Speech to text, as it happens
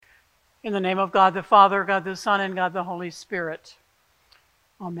In the name of God the Father, God the Son, and God the Holy Spirit.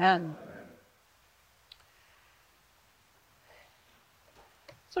 Amen.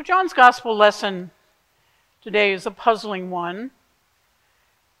 So John's Gospel lesson today is a puzzling one.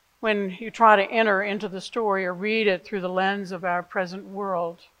 When you try to enter into the story or read it through the lens of our present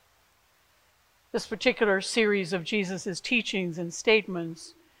world, this particular series of Jesus' teachings and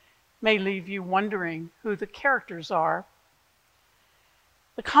statements may leave you wondering who the characters are.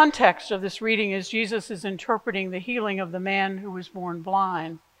 The context of this reading is Jesus is interpreting the healing of the man who was born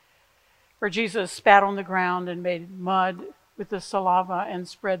blind, where Jesus spat on the ground and made mud with the saliva and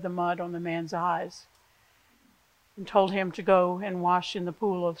spread the mud on the man's eyes, and told him to go and wash in the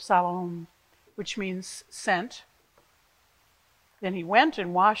pool of Siloam, which means sent. Then he went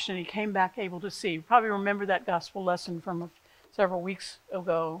and washed, and he came back able to see. You probably remember that gospel lesson from several weeks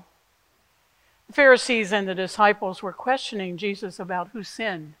ago. The Pharisees and the disciples were questioning Jesus about who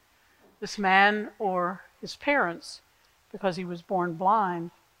sinned, this man or his parents, because he was born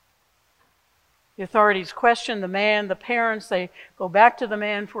blind. The authorities question the man, the parents. They go back to the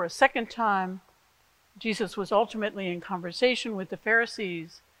man for a second time. Jesus was ultimately in conversation with the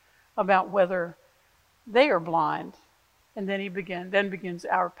Pharisees about whether they are blind. And then begins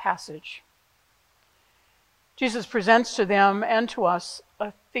our passage. Jesus presents to them and to us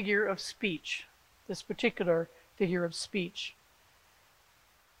a figure of speech, this particular figure of speech.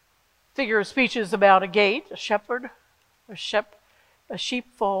 Figure of speech is about a gate, a shepherd, a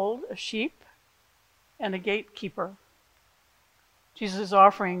sheepfold, a sheep, and a gatekeeper. Jesus is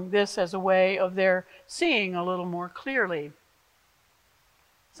offering this as a way of their seeing a little more clearly.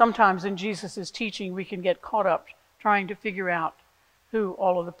 Sometimes in Jesus' teaching we can get caught up trying to figure out who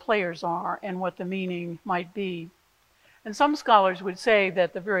all of the players are and what the meaning might be. And some scholars would say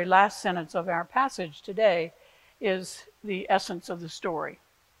that the very last sentence of our passage today is the essence of the story.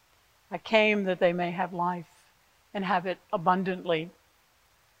 I came that they may have life and have it abundantly.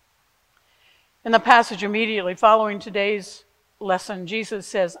 In the passage immediately following today's lesson, Jesus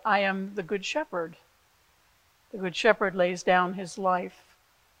says, I am the good shepherd. The good shepherd lays down his life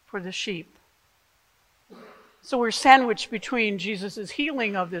for the sheep. So we're sandwiched between Jesus'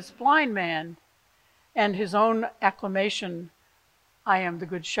 healing of this blind man and his own acclamation, I am the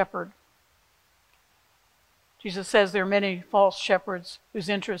good shepherd. Jesus says there are many false shepherds whose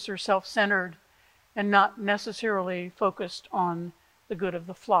interests are self-centered and not necessarily focused on the good of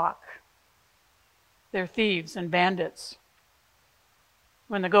the flock. They're thieves and bandits.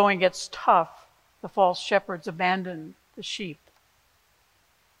 When the going gets tough, the false shepherds abandon the sheep.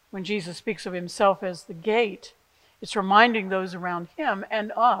 When Jesus speaks of himself as the gate, it's reminding those around him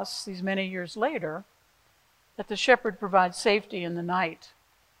and us, these many years later, that the shepherd provides safety in the night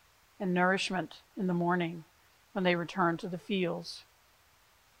and nourishment in the morning when they return to the fields.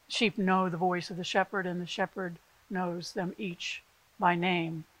 Sheep know the voice of the shepherd, and the shepherd knows them each by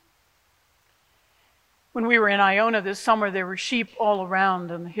name. When we were in Iona this summer, there were sheep all around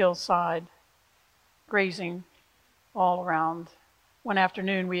on the hillside, grazing all around. One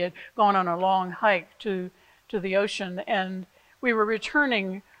afternoon we had gone on a long hike to the ocean, and we were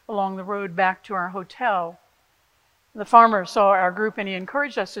returning along the road back to our hotel. The farmer saw our group and he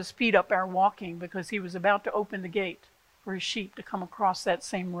encouraged us to speed up our walking because he was about to open the gate for his sheep to come across that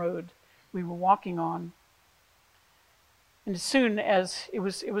same road we were walking on. And as soon as it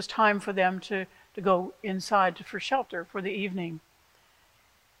was time for them to go inside for shelter for the evening,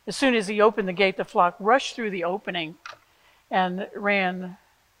 as soon as he opened the gate, the flock rushed through the opening and ran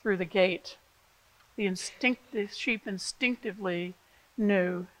through the gate. The sheep instinctively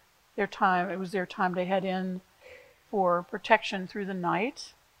knew their time. It was their time to head in for protection through the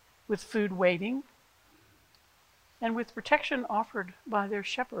night, with food waiting, and with protection offered by their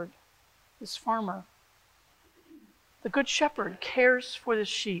shepherd, this farmer. The good shepherd cares for the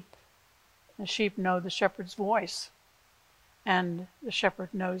sheep. The sheep know the shepherd's voice, and the shepherd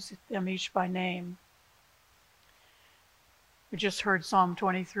knows them each by name. We just heard Psalm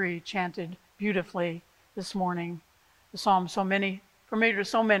 23 chanted beautifully this morning. The psalm familiar to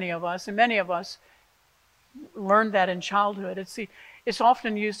so many of us, and many of us learned that in childhood. It's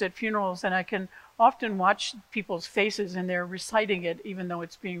often used at funerals, and I can often watch people's faces and they're reciting it even though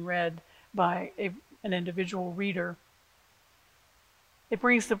it's being read by an individual reader. It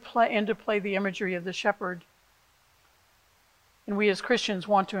brings into play the imagery of the shepherd. And we as Christians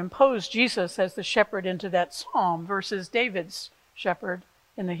want to impose Jesus as the shepherd into that psalm versus David's shepherd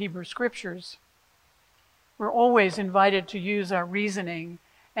in the Hebrew Scriptures. We're always invited to use our reasoning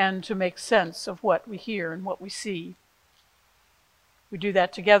and to make sense of what we hear and what we see. We do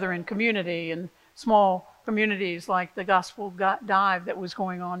that together in community, in small communities like the Gospel Dive that was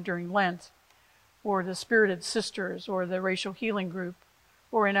going on during Lent, or the Spirited Sisters, or the Racial Healing Group,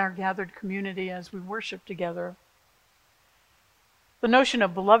 or in our gathered community as we worship together. The notion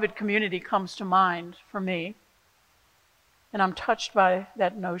of beloved community comes to mind for me, and I'm touched by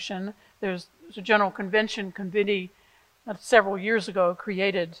that notion. There's a General Convention committee several years ago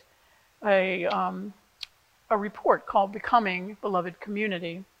created a report called Becoming Beloved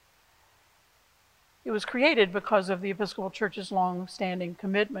Community. It was created because of the Episcopal Church's long-standing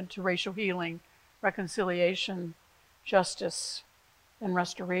commitment to racial healing, reconciliation, justice, and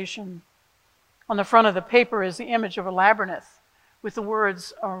restoration. On the front of the paper is the image of a labyrinth with the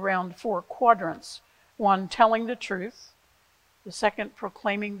words around 4 quadrants. 1, telling the truth. The 2nd,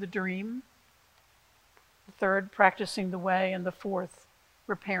 proclaiming the dream. The 3rd, practicing the way. And the 4th,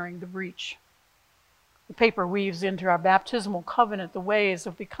 repairing the breach. The paper weaves into our baptismal covenant the ways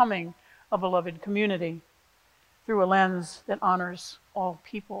of becoming a beloved community through a lens that honors all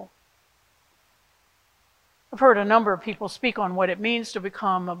people. I've heard a number of people speak on what it means to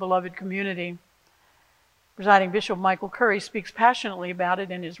become a beloved community. Presiding Bishop Michael Curry speaks passionately about it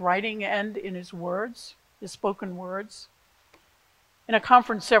in his writing and in his words, his spoken words. In a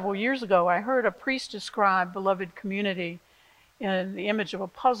conference several years ago, I heard a priest describe beloved community in the image of a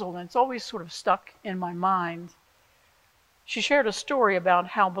puzzle, and it's always sort of stuck in my mind. She shared a story about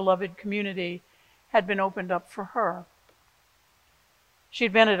how beloved community had been opened up for her. She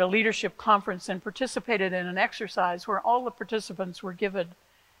had been at a leadership conference and participated in an exercise where all the participants were given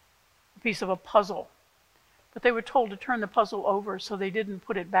a piece of a puzzle, but they were told to turn the puzzle over so they didn't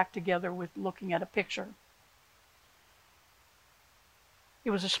put it back together with looking at a picture.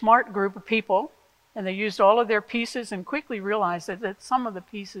 It was a smart group of people, and they used all of their pieces and quickly realized that some of the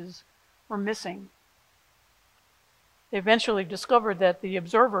pieces were missing. They eventually discovered that the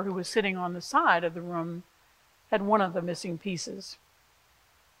observer who was sitting on the side of the room had one of the missing pieces.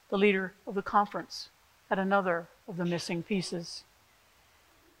 The leader of the conference had another of the missing pieces.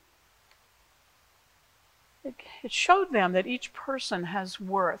 It showed them that each person has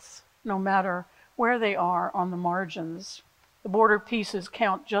worth, no matter where they are on the margins. The border pieces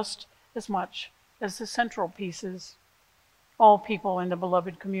count just as much as the central pieces. All people in the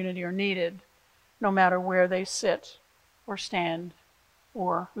beloved community are needed, no matter where they sit or stand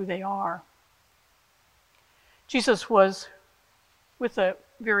or who they are. Jesus was with a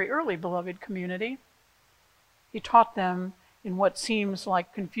very early beloved community. He taught them in what seems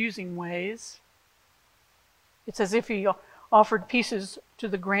like confusing ways. It's as if he offered pieces to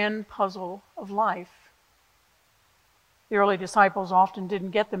the grand puzzle of life. The early disciples often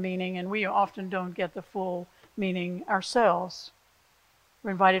didn't get the meaning, and we often don't get the full meaning ourselves.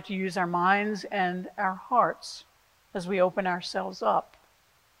 We're invited to use our minds and our hearts as we open ourselves up.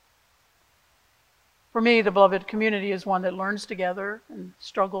 For me, the beloved community is one that learns together and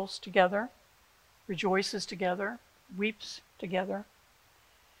struggles together, rejoices together, weeps together.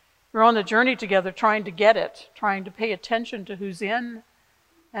 We're on the journey together trying to get it, trying to pay attention to who's in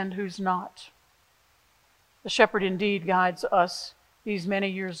and who's not. The shepherd indeed guides us these many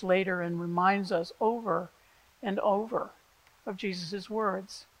years later and reminds us over and over of Jesus'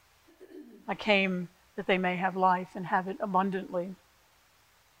 words. I came that they may have life and have it abundantly.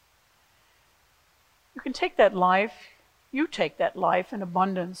 You can take that life, you take that life in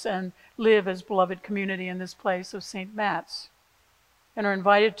abundance and live as beloved community in this place of St. Matt's, and are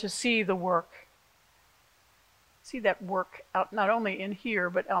invited to see the work. See that work out not only in here,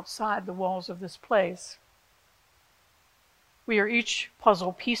 but outside the walls of this place. We are each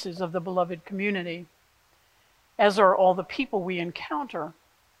puzzle pieces of the beloved community, as are all the people we encounter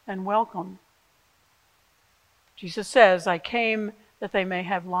and welcome. Jesus says, I came that they may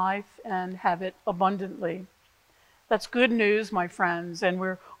have life and have it abundantly. That's good news, my friends, and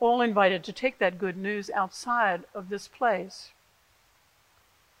we're all invited to take that good news outside of this place.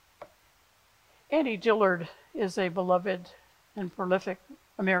 Annie Dillard is a beloved and prolific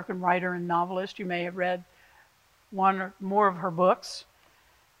American writer and novelist. You may have read one or more of her books.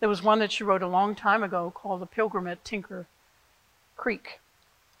 There was one that she wrote a long time ago called The Pilgrim at Tinker Creek,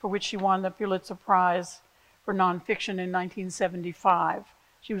 for which she won the Pulitzer Prize for nonfiction in 1975.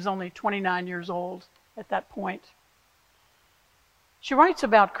 She was only 29 years old at that point. She writes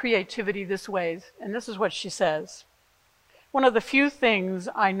about creativity this way, and this is what she says. One of the few things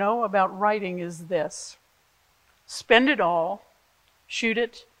I know about writing is this: spend it all, shoot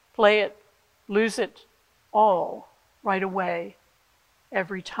it, play it, lose it all right away,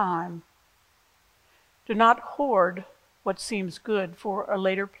 every time. Do not hoard what seems good for a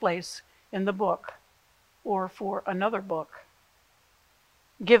later place in the book or for another book.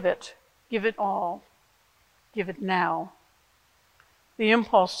 Give it all. give it now. The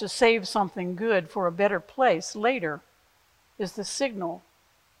impulse to save something good for a better place later is the signal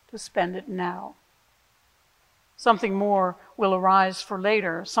to spend it now. Something more will arise for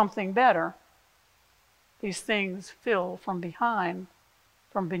later, something better. These things fill from behind,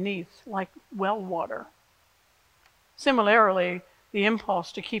 from beneath, like well water. Similarly, the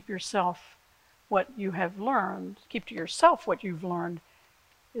impulse to keep to yourself what you've learned,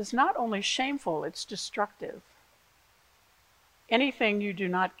 is not only shameful, it's destructive. Anything you do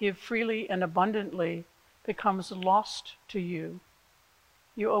not give freely and abundantly becomes lost to you.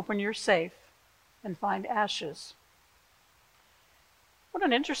 You open your safe and find ashes. What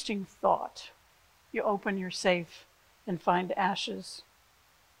an interesting thought. You open your safe and find ashes.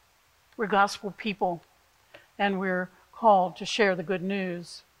 We're gospel people, and we're called to share the good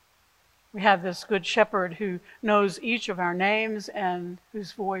news. We have this good shepherd who knows each of our names and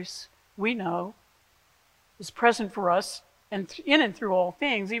whose voice we know is present for us and in and through all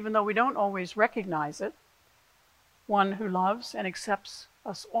things, even though we don't always recognize it. One who loves and accepts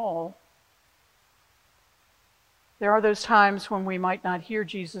us all. There are those times when we might not hear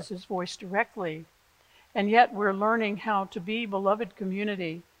Jesus' voice directly, and yet we're learning how to be beloved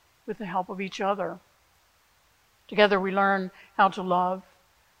community with the help of each other. Together we learn how to love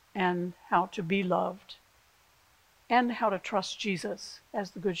and how to be loved, and how to trust Jesus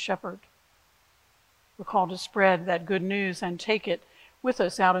as the Good Shepherd. We're called to spread that good news and take it with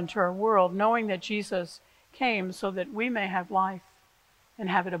us out into our world, knowing that Jesus came so that we may have life and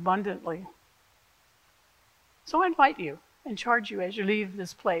have it abundantly. So I invite you and charge you as you leave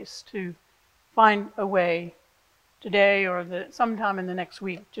this place to find a way today or sometime in the next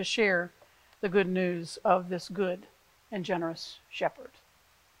week to share the good news of this good and generous shepherd.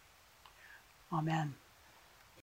 Amen.